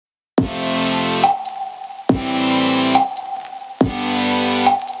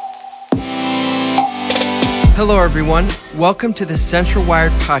Hello, everyone. Welcome to the Central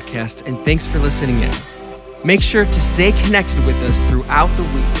Wired podcast, and thanks for listening in. Make sure to stay connected with us throughout the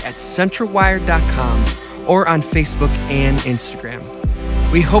week at centralwired.com or on Facebook and Instagram.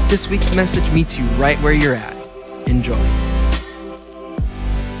 We hope this week's message meets you right where you're at. Enjoy.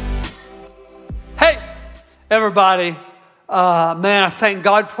 Hey, everybody. Man, I thank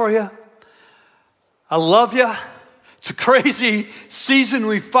God for you. I love you. It's a crazy season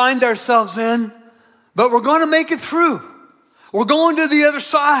we find ourselves in, but we're going to make it through. We're going to the other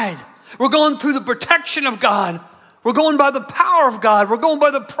side. We're going through the protection of God. We're going by the power of God. We're going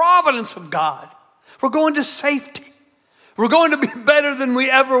by the providence of God. We're going to safety. We're going to be better than we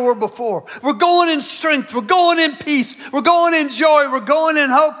ever were before. We're going in strength. We're going in peace. We're going in joy. We're going in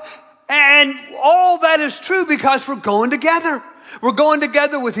hope. And all that is true because we're going together. We're going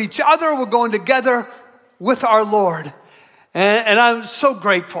together with each other. We're going together with our Lord. And I'm so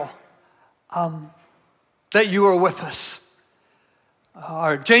grateful that you are with us.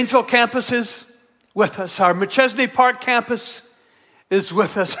 Our Janesville campus is with us. Our McChesney Park campus is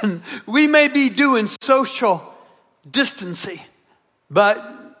with us. And we may be doing social distancing, but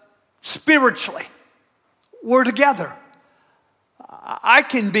spiritually, we're together. I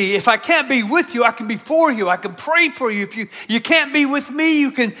can be, if I can't be with you, I can be for you. I can pray for you. If you can't be with me,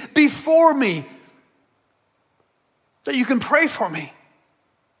 you can be for me. That you can pray for me.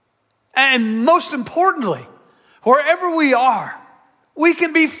 And most importantly, wherever we are, we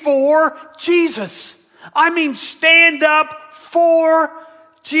can be for Jesus. I mean, stand up for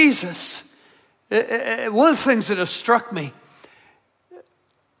Jesus. One of the things that has struck me,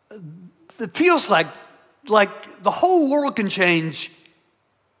 it feels like the whole world can change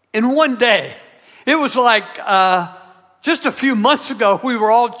in one day. It was like just a few months ago, we were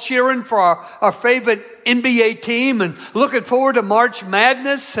all cheering for our favorite NBA team and looking forward to March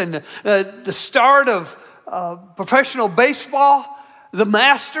Madness and the start of professional baseball, the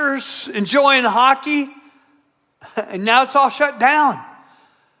Masters, enjoying hockey, and now it's all shut down.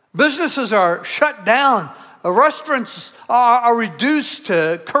 Businesses are shut down. Restaurants are reduced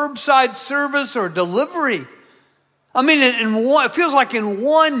to curbside service or delivery. I mean, it feels like in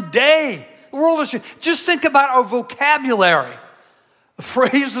one day, the world is. Just think about our vocabulary.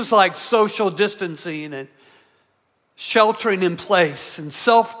 Phrases like social distancing and sheltering in place and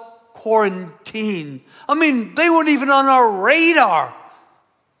self-quarantine. I mean, they weren't even on our radar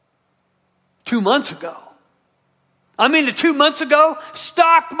 2 months ago. I mean, 2 months ago,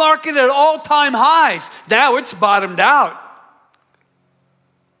 stock market at all-time highs. Now it's bottomed out.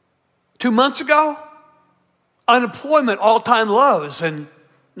 2 months ago, unemployment all-time lows, and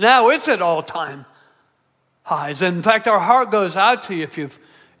now it's at all-time highs. And in fact, our heart goes out to you if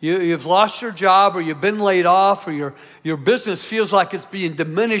you've lost your job or you've been laid off or your business feels like it's being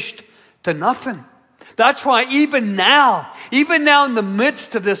diminished to nothing. That's why even now in the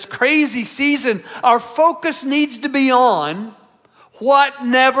midst of this crazy season, our focus needs to be on what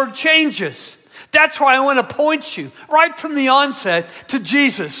never changes. That's why I want to point you right from the onset to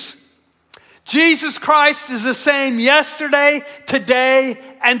Jesus. Jesus Christ is the same yesterday, today,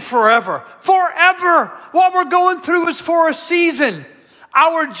 and forever. Forever. What we're going through is for a season.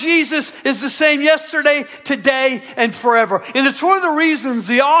 Our Jesus is the same yesterday, today, and forever. And it's one of the reasons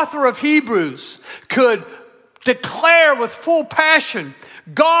the author of Hebrews could declare with full passion,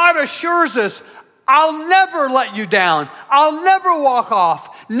 God assures us, I'll never let you down. I'll never walk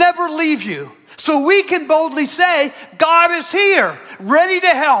off, never leave you. So we can boldly say, God is here, ready to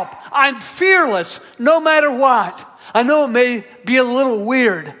help. I'm fearless, no matter what. I know it may be a little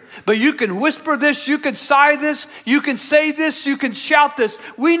weird, but you can whisper this, you can sigh this, you can say this, you can shout this.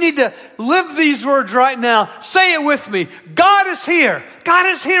 We need to live these words right now. Say it with me. God is here. God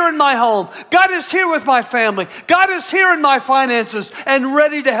is here in my home. God is here with my family. God is here in my finances and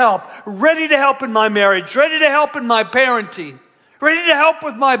ready to help. Ready to help in my marriage. Ready to help in my parenting. Ready to help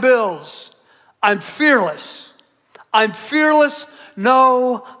with my bills. I'm fearless. I'm fearless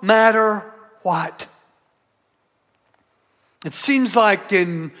no matter what. It seems like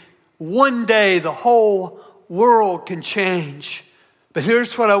in one day the whole world can change. But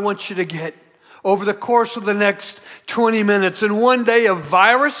here's what I want you to get. Over the course of the next 20 minutes, in one day a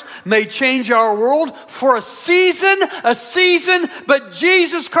virus may change our world for a season, but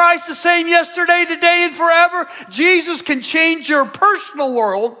Jesus Christ the same yesterday, today, and forever. Jesus can change your personal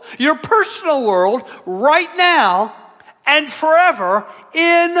world right now and forever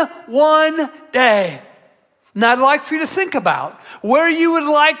in one day. Now, I'd like for you to think about where you would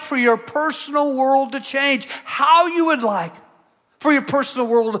like for your personal world to change, how you would like for your personal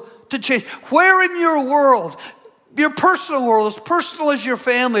world to change. Where in your world, your personal world, as personal as your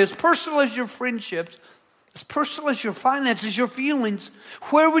family, as personal as your friendships, as personal as your finances, your feelings,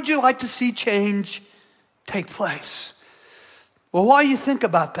 where would you like to see change take place? Well, while you think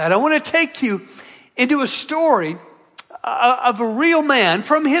about that, I want to take you into a story of a real man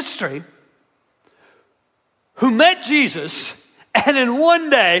from history who met Jesus, and in one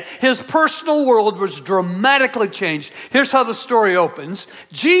day, his personal world was dramatically changed. Here's how the story opens.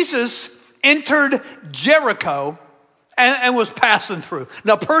 Jesus entered Jericho and was passing through.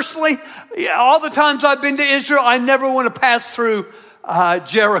 Now, personally, all the times I've been to Israel, I never want to pass through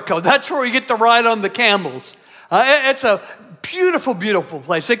Jericho. That's where we get to ride on the camels. It's a beautiful, beautiful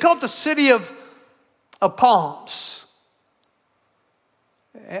place. They call it the city of palms.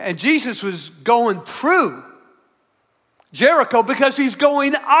 And Jesus was going through Jericho because he's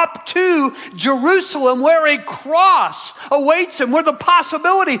going up to Jerusalem where a cross awaits him, where the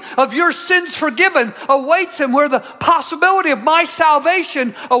possibility of your sins forgiven awaits him, where the possibility of my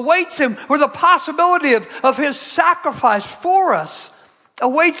salvation awaits him, where the possibility of his sacrifice for us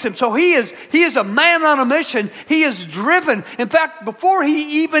awaits him. So he is a man on a mission. He is driven. In fact, before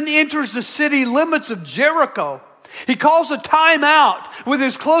he even enters the city limits of Jericho, he calls a time out with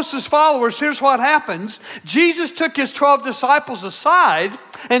his closest followers. Here's what happens. Jesus took his 12 disciples aside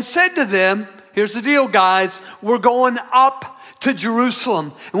and said to them, here's the deal, guys, we're going up to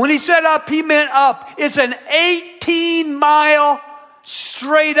Jerusalem. And when he said up, he meant up. It's an 18-mile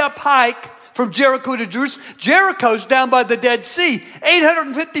straight up hike from Jericho to Jerusalem. Jericho's down by the Dead Sea,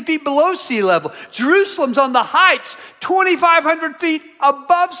 850 feet below sea level. Jerusalem's on the heights, 2,500 feet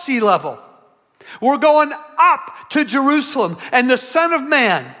above sea level. We're going up to Jerusalem, and the Son of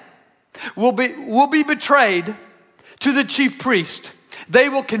Man will be betrayed to the chief priest. They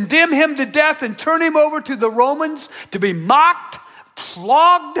will condemn him to death and turn him over to the Romans to be mocked,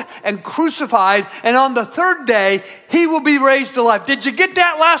 flogged, and crucified. And on the third day, he will be raised to life. Did you get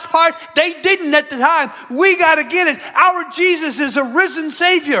that last part? They didn't at the time. We got to get it. Our Jesus is a risen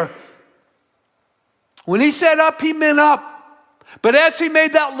Savior. When he said up, he meant up. But as he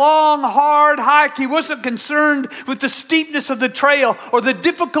made that long, hard hike, he wasn't concerned with the steepness of the trail or the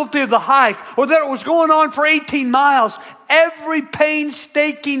difficulty of the hike or that it was going on for 18 miles. Every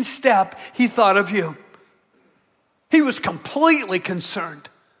painstaking step, he thought of you. He was completely concerned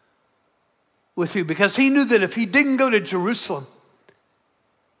with you because he knew that if he didn't go to Jerusalem,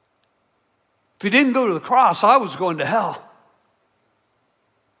 if he didn't go to the cross, I was going to hell.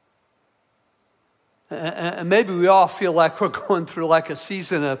 And maybe we all feel like we're going through like a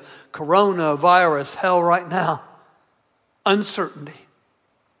season of coronavirus hell right now. Uncertainty,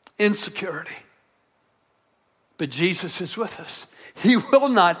 insecurity. But Jesus is with us. He will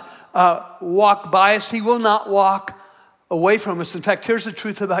not walk by us. He will not walk away from us. In fact, here's the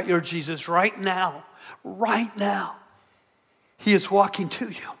truth about your Jesus. Right now, he is walking to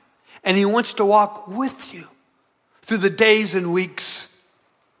you. And he wants to walk with you through the days and weeks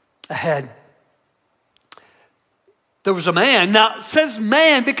ahead. There was a man. Now, it says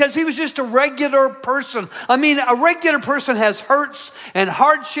man because he was just a regular person. I mean, a regular person has hurts and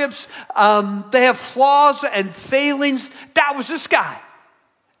hardships. They have flaws and failings. That was this guy.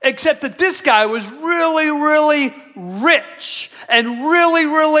 Except that this guy was really, really rich and really,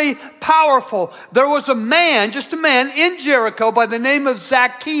 really powerful. There was a man, just a man in Jericho by the name of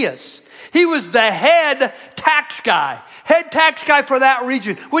Zacchaeus. He was the head tax guy for that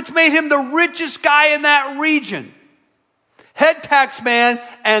region, which made him the richest guy in that region. Head tax man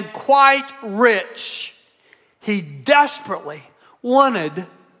and quite rich. He desperately wanted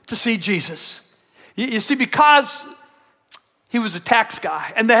to see Jesus. You see, because he was a tax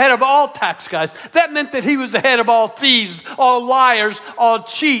guy and the head of all tax guys, that meant that he was the head of all thieves, all liars, all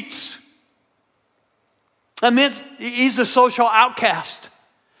cheats. That meant he's a social outcast.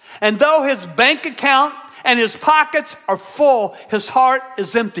 And though his bank account and his pockets are full, his heart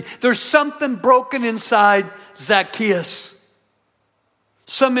is empty. There's something broken inside Zacchaeus.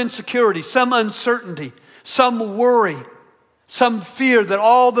 Some insecurity, some uncertainty, some worry, some fear that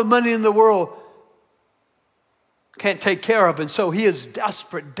all the money in the world can't take care of. And so he is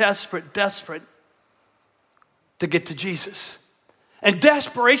desperate to get to Jesus. And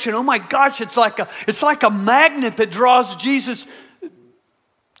desperation, oh my gosh, it's like a magnet that draws Jesus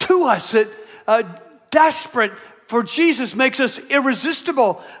to us. Desperate for Jesus makes us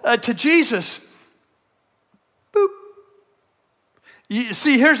irresistible to Jesus. Boop. You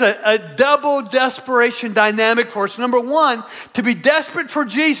see, here's a double desperation dynamic for us. Number one, to be desperate for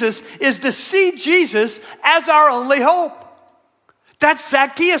Jesus is to see Jesus as our only hope. That's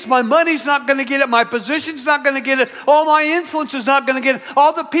Zacchaeus. My money's not going to get it. My position's not going to get it. All my influence is not going to get it.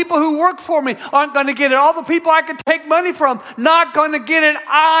 All the people who work for me aren't going to get it. All the people I can take money from, not going to get it.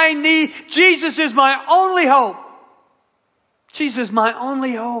 I need, Jesus is my only hope. Jesus is my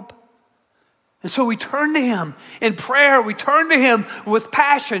only hope. And so we turn to him in prayer. We turn to him with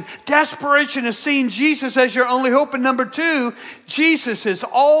passion. Desperation is seeing Jesus as your only hope. And number two, Jesus is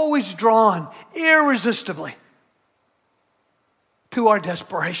always drawn irresistibly to our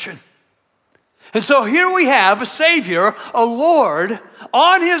desperation. And so here we have a Savior, a Lord,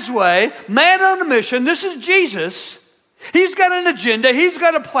 on his way, man on a mission. This is Jesus. He's got an agenda. He's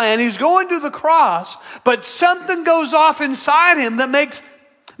got a plan. He's going to the cross. But something goes off inside him that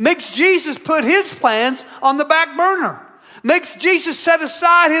makes Jesus put his plans on the back burner. Makes Jesus set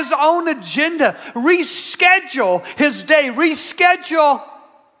aside his own agenda, reschedule his day, reschedule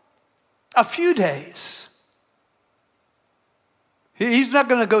a few days. He's not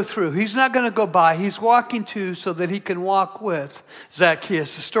going to go through. He's not going to go by. He's walking to so that he can walk with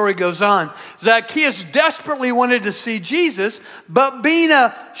Zacchaeus. The story goes on. Zacchaeus desperately wanted to see Jesus, but being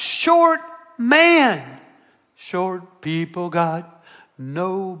a short man, short people got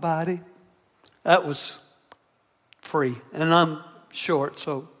nobody. That was free. And I'm short,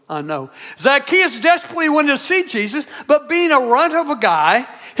 so I know. Zacchaeus desperately wanted to see Jesus, but being a runt of a guy,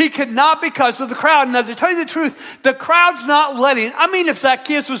 he could not because of the crowd. Now, to tell you the truth, the crowd's not letting. I mean, if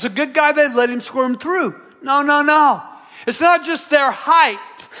Zacchaeus was a good guy, they'd let him squirm through. No. It's not just their height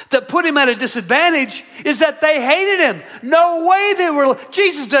that put him at a disadvantage, is that they hated him. No way they were.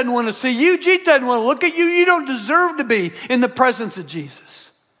 Jesus doesn't want to see you. Jesus doesn't want to look at you. You don't deserve to be in the presence of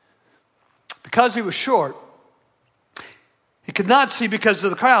Jesus. Because he was short, he could not see because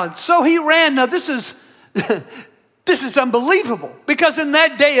of the crowd. So he ran. Now this is unbelievable. Because in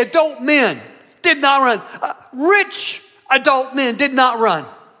that day, adult men did not run. Rich adult men did not run.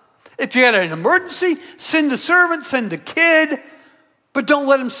 If you had an emergency, send the servant, send the kid. But don't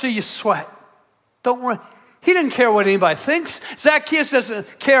let him see you sweat. Don't run. He didn't care what anybody thinks. Zacchaeus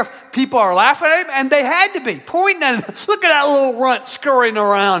doesn't care if people are laughing at him. And they had to be. Pointing at him. Look at that little runt scurrying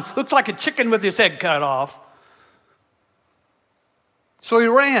around. Looks like a chicken with his head cut off. So he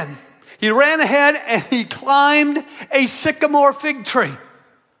ran. He ran ahead and he climbed a sycamore fig tree.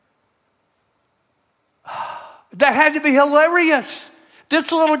 That had to be hilarious.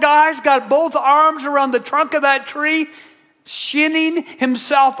 This little guy's got both arms around the trunk of that tree, shinning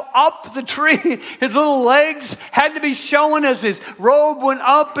himself up the tree. His little legs had to be showing as his robe went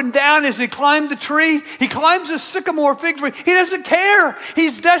up and down as he climbed the tree. He climbs a sycamore fig tree. He doesn't care.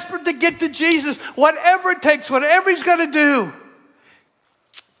 He's desperate to get to Jesus. Whatever it takes, whatever he's got to do.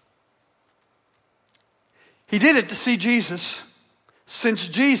 He did it to see Jesus, since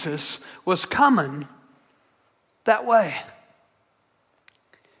Jesus was coming that way.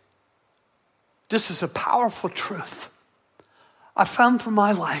 This is a powerful truth I found for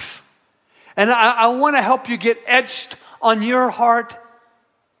my life. And I want to help you get etched on your heart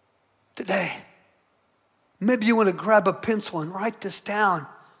today. Maybe you want to grab a pencil and write this down.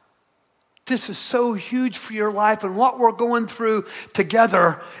 This is so huge for your life and what we're going through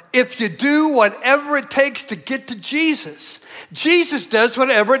together. If you do whatever it takes to get to Jesus, Jesus does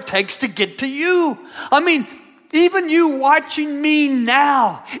whatever it takes to get to you. I mean, even you watching me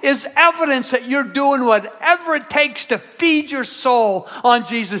now is evidence that you're doing whatever it takes to feed your soul on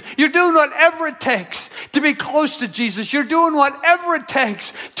Jesus. You're doing whatever it takes to be close to Jesus. You're doing whatever it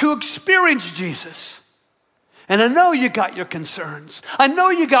takes to experience Jesus. And I know you got your concerns. I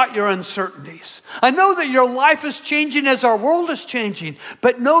know you got your uncertainties. I know that your life is changing as our world is changing.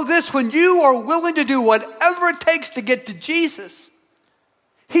 But know this, when you are willing to do whatever it takes to get to Jesus,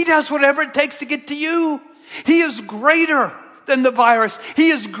 he does whatever it takes to get to you. He is greater than the virus. He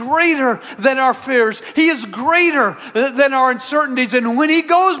is greater than our fears. He is greater than our uncertainties. And when he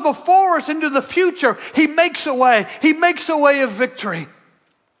goes before us into the future, he makes a way. He makes a way of victory.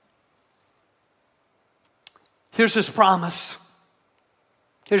 Here's his promise.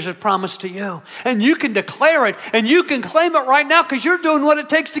 Here's his promise to you. And you can declare it and you can claim it right now because you're doing what it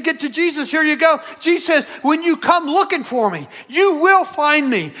takes to get to Jesus. Here you go. Jesus says, when you come looking for me, you will find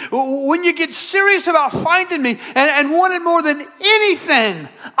me. When you get serious about finding me and want it more than anything,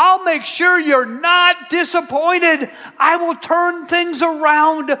 I'll make sure you're not disappointed. I will turn things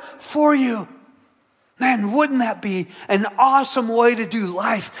around for you. Man, wouldn't that be an awesome way to do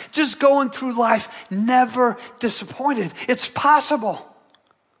life? Just going through life, never disappointed. It's possible.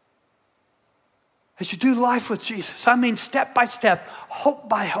 As you do life with Jesus, I mean step by step, hope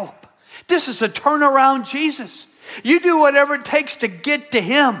by hope. This is a turnaround Jesus. You do whatever it takes to get to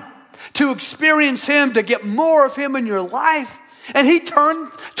him, to experience him, to get more of him in your life. And he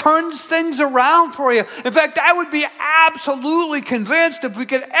turns things around for you. In fact, I would be absolutely convinced if we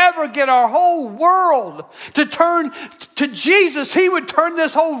could ever get our whole world to turn to Jesus, he would turn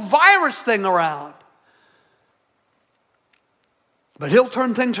this whole virus thing around. But he'll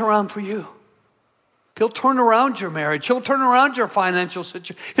turn things around for you. He'll turn around your marriage. He'll turn around your financial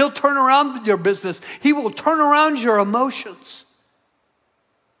situation. He'll turn around your business. He will turn around your emotions.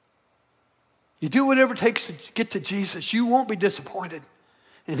 You do whatever it takes to get to Jesus. You won't be disappointed.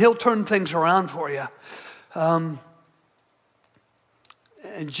 And he'll turn things around for you. And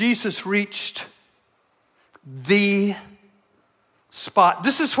Jesus reached the spot.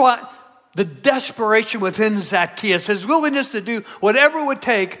 This is what the desperation within Zacchaeus, his willingness to do whatever it would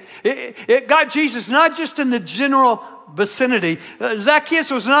take, it got Jesus not just in the general vicinity. Zacchaeus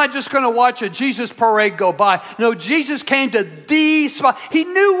was not just going to watch a Jesus parade go by. No, Jesus came to the spot. He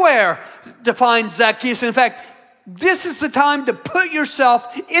knew where to find Zacchaeus. In fact, this is the time to put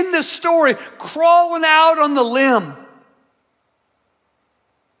yourself in the story, crawling out on the limb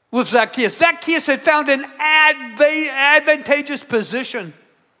with Zacchaeus. Zacchaeus had found an advantageous position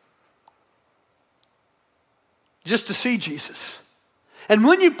just to see Jesus. And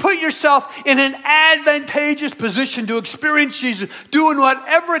when you put yourself in an advantageous position to experience Jesus, doing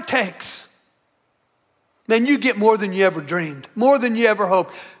whatever it takes, then you get more than you ever dreamed, more than you ever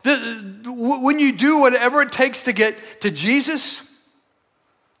hoped. When you do whatever it takes to get to Jesus,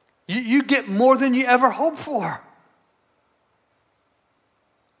 you get more than you ever hoped for.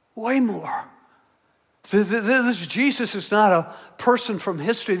 Way more. This Jesus is not a person from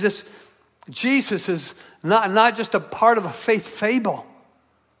history. This Jesus is not just a part of a faith fable.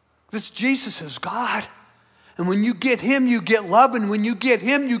 This Jesus is God. And when you get him, you get love. And when you get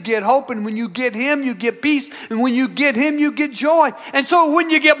him, you get hope. And when you get him, you get peace. And when you get him, you get joy. And so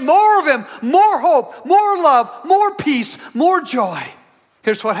when you get more of him, more hope, more love, more peace, more joy.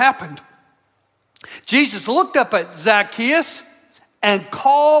 Here's what happened. Jesus looked up at Zacchaeus and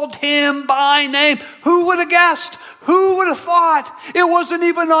called him by name. Who would have guessed? Who would have thought? It wasn't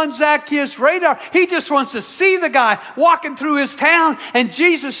even on Zacchaeus' radar. He just wants to see the guy walking through his town. And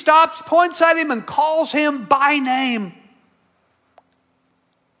Jesus stops, points at him, and calls him by name.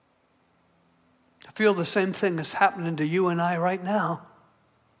 I feel the same thing is happening to you and I right now.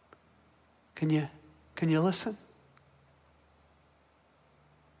 Can you listen?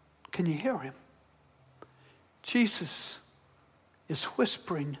 Can you hear him? Jesus is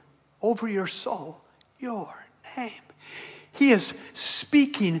whispering over your soul, your name. He is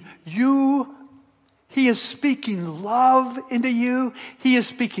speaking He is speaking love into you. He is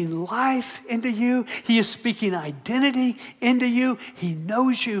speaking life into you. He is speaking identity into you. He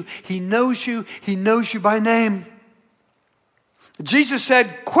knows you. He knows you. He knows you by name. Jesus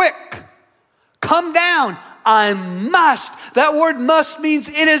said, quick, come down. I must. That word must means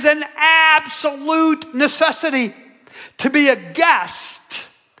it is an absolute necessity to be a guest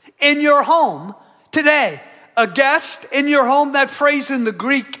in your home today. A guest in your home, that phrase in the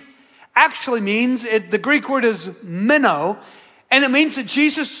Greek actually means, the Greek word is meno, and it means that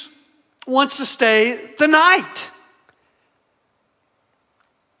Jesus wants to stay the night.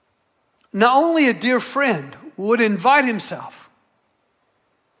 Not only a dear friend would invite himself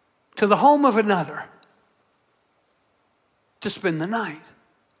to the home of another to spend the night.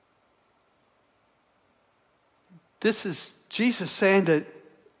 This is Jesus saying that,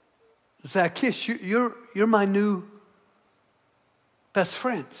 Zacchaeus, you're my new best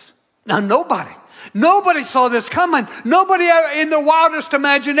friends. Now, nobody saw this coming. Nobody in the wildest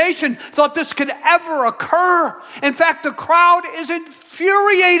imagination thought this could ever occur. In fact, the crowd is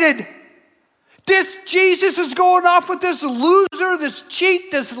infuriated. This Jesus is going off with this loser, this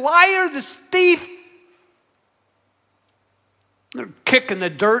cheat, this liar, this thief. They're kicking the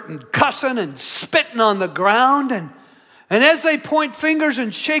dirt and cussing and spitting on the ground. And as they point fingers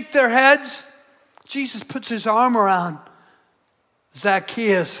and shake their heads, Jesus puts his arm around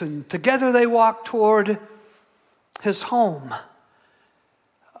Zacchaeus, and together they walk toward his home.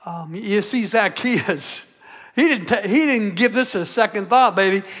 You see, Zacchaeus, he didn't give this a second thought,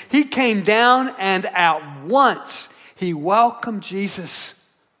 baby. He came down and at once he welcomed Jesus.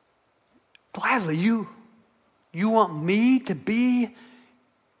 Gladly, you want me to be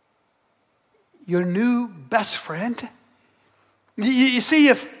your new best friend? You see,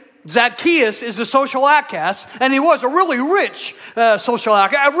 if Zacchaeus is a social outcast, and he was a really rich social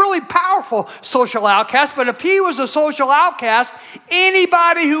outcast, a really powerful social outcast, but if he was a social outcast,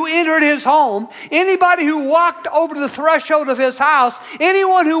 anybody who entered his home, anybody who walked over the threshold of his house,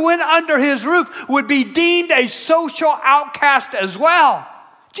 anyone who went under his roof would be deemed a social outcast as well.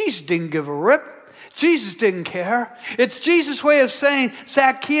 Jesus didn't give a rip. Jesus didn't care. It's Jesus' way of saying,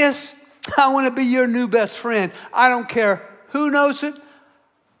 Zacchaeus, I want to be your new best friend. I don't care who knows it.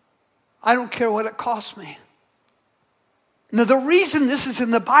 I don't care what it costs me. Now, the reason this is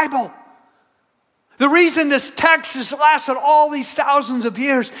in the Bible, the reason this text has lasted all these thousands of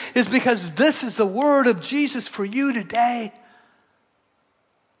years is because this is the word of Jesus for you today.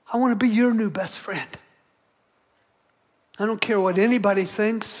 I want to be your new best friend. I don't care what anybody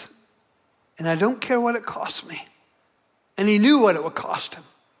thinks, and I don't care what it costs me. And he knew what it would cost him.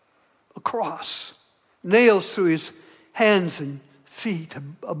 A cross, nails through his hands and feet,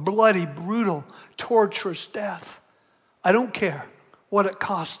 a bloody, brutal, torturous death. I don't care what it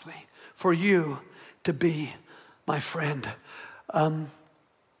cost me for you to be my friend.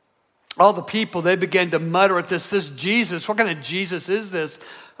 All the people, they began to mutter at this Jesus, what kind of Jesus is this?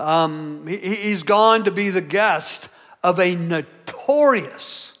 He's gone to be the guest of a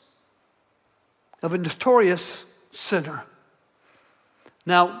notorious sinner.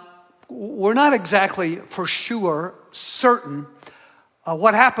 Now, we're not exactly for sure certain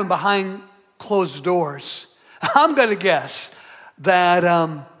what happened behind closed doors. I'm going to guess that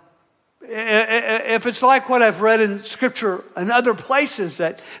if it's like what I've read in Scripture and other places,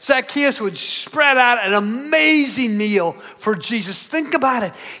 that Zacchaeus would spread out an amazing meal for Jesus. Think about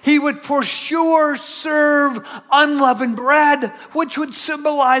it. He would for sure serve unleavened bread, which would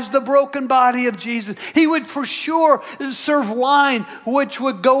symbolize the broken body of Jesus. He would for sure serve wine, which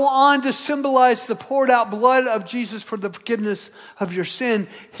would go on to symbolize the poured out blood of Jesus for the forgiveness of your sin.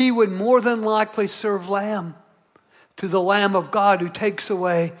 He would more than likely serve lamb to the Lamb of God who takes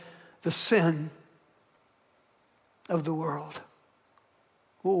away the sin of the world.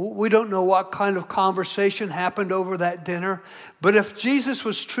 We don't know what kind of conversation happened over that dinner, but if Jesus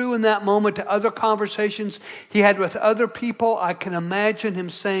was true in that moment to other conversations he had with other people, I can imagine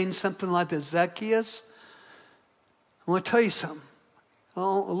him saying something like this: Zacchaeus, I want to tell you something.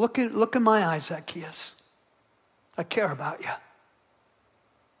 Oh, look in my eyes, Zacchaeus. I care about you.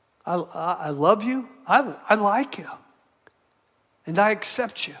 I love you. I like you. And I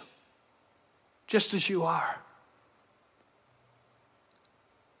accept you just as you are.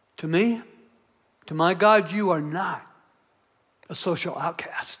 To me, to my God, you are not a social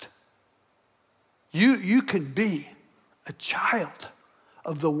outcast. You can be a child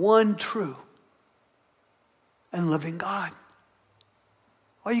of the one true and living God.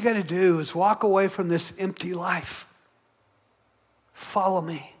 All you got to do is walk away from this empty life. Follow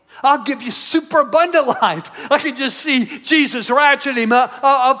me. I'll give you super abundant life. I can just see Jesus ratcheting him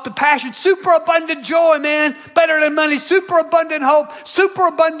up the passion. Super abundant joy, man. Better than money. Super abundant hope. Super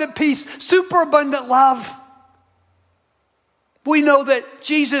abundant peace. Super abundant love. We know that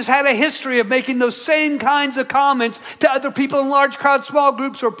Jesus had a history of making those same kinds of comments to other people in large crowds, small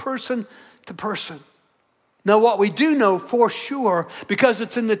groups, or person to person. Now, what we do know for sure, because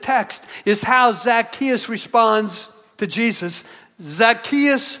it's in the text, is how Zacchaeus responds to Jesus.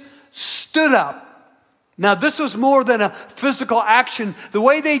 Zacchaeus stood up. Now, this was more than a physical action. The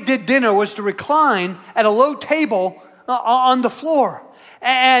way they did dinner was to recline at a low table on the floor.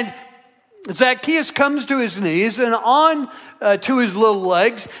 And Zacchaeus comes to his knees and on to his little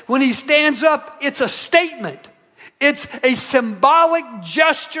legs. When he stands up, it's a statement. It's a symbolic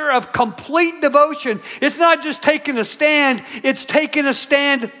gesture of complete devotion. It's not just taking a stand, it's taking a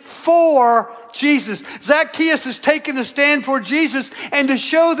stand for Jesus. Zacchaeus is taking a stand for Jesus, and to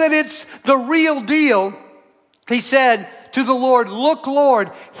show that it's the real deal, he said to the Lord, "Look, Lord,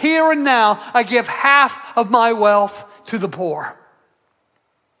 here and now I give half of my wealth to the poor."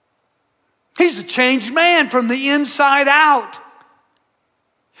 He's a changed man from the inside out.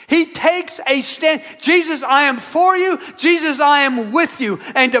 He takes a stand. Jesus, I am for you. Jesus, I am with you.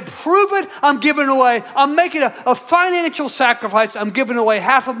 And to prove it, I'm giving away, I'm making a financial sacrifice. I'm giving away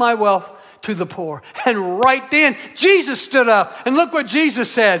half of my wealth to the poor. And right then, Jesus stood up. And look what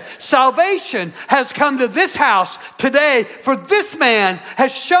Jesus said. Salvation has come to this house today, for this man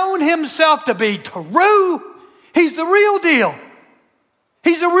has shown himself to be true. He's the real deal.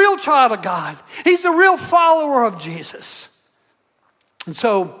 He's a real child of God. He's a real follower of Jesus. And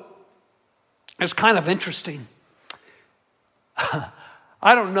so, it's kind of interesting.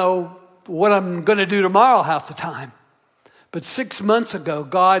 I don't know what I'm going to do tomorrow half the time. But 6 months ago,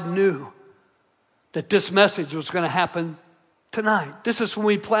 God knew that this message was going to happen tonight. This is when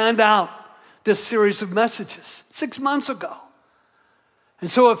we planned out this series of messages 6 months ago.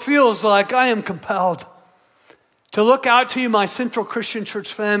 And so it feels like I am compelled to look out to you, my Central Christian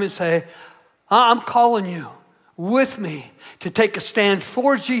Church family, and say, I'm calling you with me to take a stand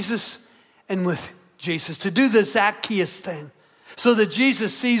for Jesus and with Jesus, to do the Zacchaeus thing so that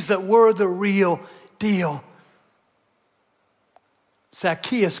Jesus sees that we're the real deal.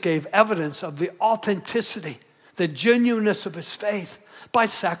 Zacchaeus gave evidence of the authenticity, the genuineness of his faith by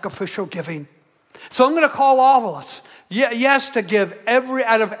sacrificial giving. So I'm going to call all of us, yes, to give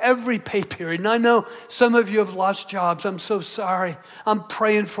out of every pay period. And I know some of you have lost jobs. I'm so sorry. I'm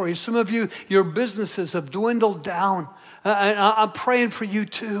praying for you. Some of you, your businesses have dwindled down. And I'm praying for you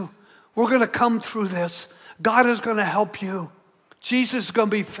too. We're going to come through this. God is going to help you. Jesus is going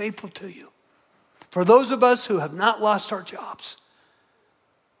to be faithful to you. For those of us who have not lost our jobs,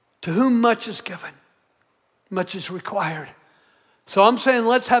 to whom much is given, much is required. So I'm saying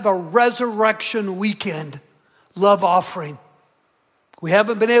let's have a resurrection weekend love offering. We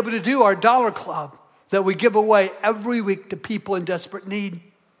haven't been able to do our dollar club that we give away every week to people in desperate need.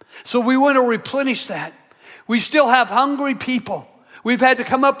 So we want to replenish that. We still have hungry people. We've had to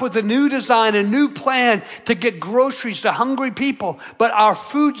come up with a new design, a new plan to get groceries to hungry people. But our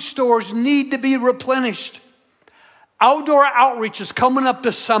food stores need to be replenished. Outdoor outreach is coming up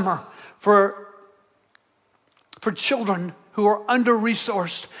this summer for children who are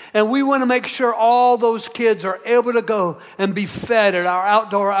under-resourced. And we want to make sure all those kids are able to go and be fed at our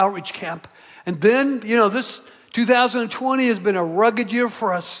outdoor outreach camp. And then, this 2020 has been a rugged year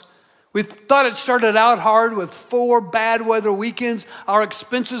for us. We thought it started out hard with 4 bad weather weekends. Our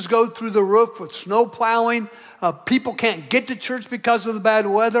expenses go through the roof with snow plowing. People can't get to church because of the bad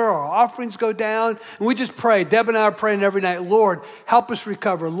weather. Our offerings go down. And we just pray. Deb and I are praying every night, Lord, help us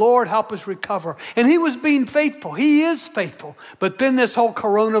recover. Lord, help us recover. And he was being faithful. He is faithful. But then this whole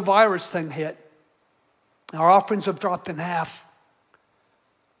coronavirus thing hit. Our offerings have dropped in half.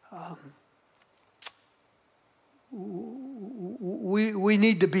 We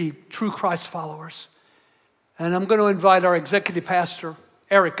need to be true Christ followers. And I'm going to invite our executive pastor,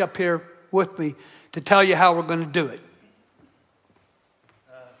 Eric, up here with me to tell you how we're going to do it.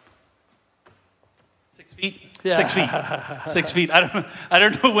 6 feet? Yeah. 6 feet. 6 feet. I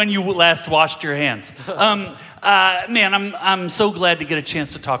don't know when you last washed your hands. Man, I'm so glad to get a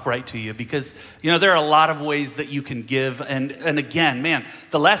chance to talk right to you because, there are a lot of ways that you can give. And again, man,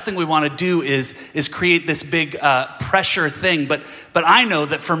 the last thing we want to do is create this big pressure thing. But I know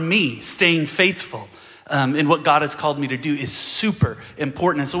that for me, staying faithful in what God has called me to do is super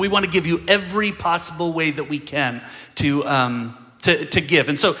important. And so we want to give you every possible way that we can to give.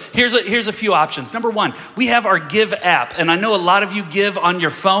 And so here's a few options. Number one, we have our Give app. And I know a lot of you give on your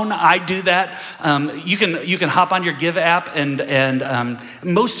phone. I do that. You can hop on your Give app and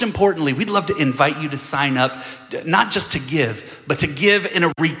most importantly, we'd love to invite you to sign up, not just to give, but to give in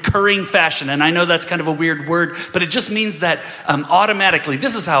a recurring fashion. And I know that's kind of a weird word, but it just means that automatically,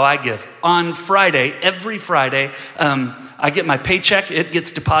 this is how I give. On Friday, every Friday, I get my paycheck, it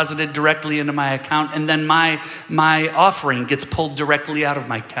gets deposited directly into my account, and then my offering gets pulled directly out of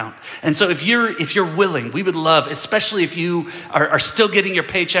my account. And so if you're willing, we would love, especially if you are still getting your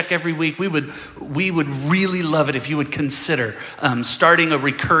paycheck every week, we would really love it if you would consider starting a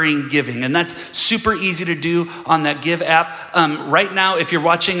recurring giving. And that's super easy to do on that Give app. Right now, if you're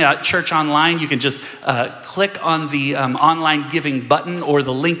watching church online, you can just click on the online giving button, or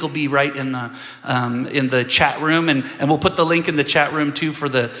the link will be right in the chat room, and we'll put the link in the chat room too for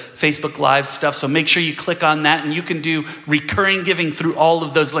the Facebook Live stuff. So make sure you click on that, and you can do recurring giving through all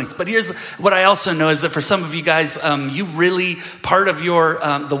of those links. But here's what I also know is that for some of you guys, you really, part of your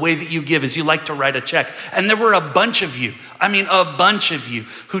the way that you give is you like to write a check. And there were a bunch of you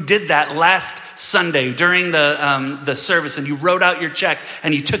who did that last Sunday during the service, and you wrote out your check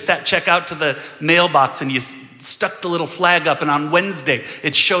and you took that check out to the mailbox and you stuck the little flag up, and on Wednesday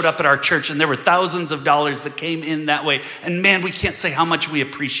it showed up at our church, and there were thousands of dollars that came in that way. And man, we can't say how much we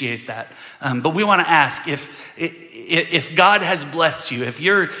appreciate that. But we want to ask, if God has blessed you, if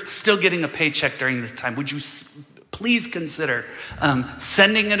you're still getting a paycheck during this time, would you please consider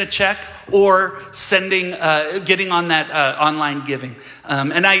sending in a check or getting on that online giving.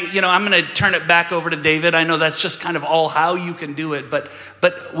 And I'm going to turn it back over to David. I know that's just kind of all how you can do it, but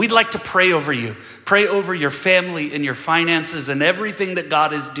we'd like to pray over you. Pray over your family and your finances and everything that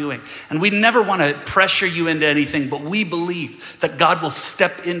God is doing. And we never want to pressure you into anything, but we believe that God will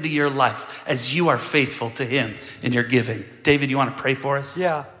step into your life as you are faithful to him in your giving. David, you want to pray for us?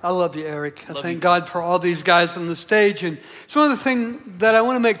 Yeah, I love you, Eric. I thank God for all these guys on the stage. And it's one of the things that I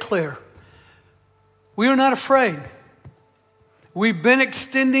want to make clear. We are not afraid. We've been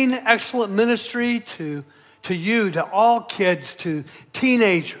extending excellent ministry to you, to all kids, to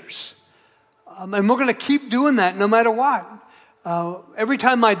teenagers. And we're going to keep doing that no matter what. Every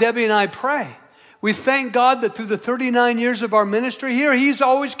time my Debbie and I pray, We thank God that through the 39 years of our ministry here, He's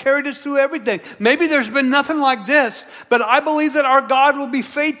always carried us through everything. Maybe there's been nothing like this, but I believe that our God will be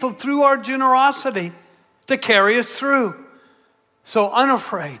faithful through our generosity to carry us through. So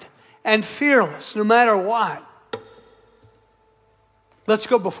unafraid and fearless, no matter what. Let's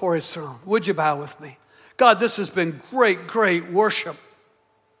go before His throne. Would you bow with me? God, this has been great, great worship.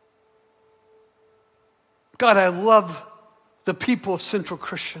 God, I love the people of Central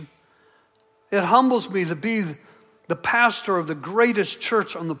Christian. It humbles me to be the pastor of the greatest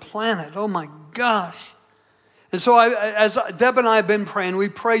church on the planet. Oh my gosh. And so as Deb and I have been praying, we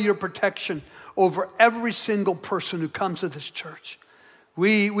pray your protection over every single person who comes to this church.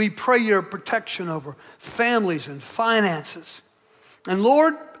 We pray your protection over families and finances. And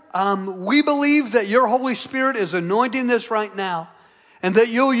Lord, we believe that your Holy Spirit is anointing this right now and that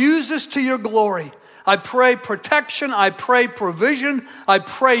you'll use this to your glory. I pray protection, I pray provision, I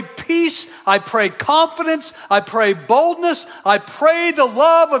pray peace, I pray confidence, I pray boldness, I pray the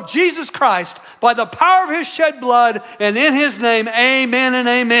love of Jesus Christ by the power of His shed blood, and in His name, amen and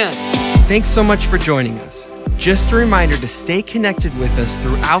amen. Thanks so much for joining us. Just a reminder to stay connected with us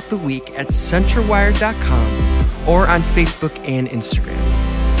throughout the week at centralwired.com or on Facebook and Instagram.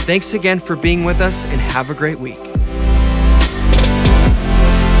 Thanks again for being with us, and have a great week.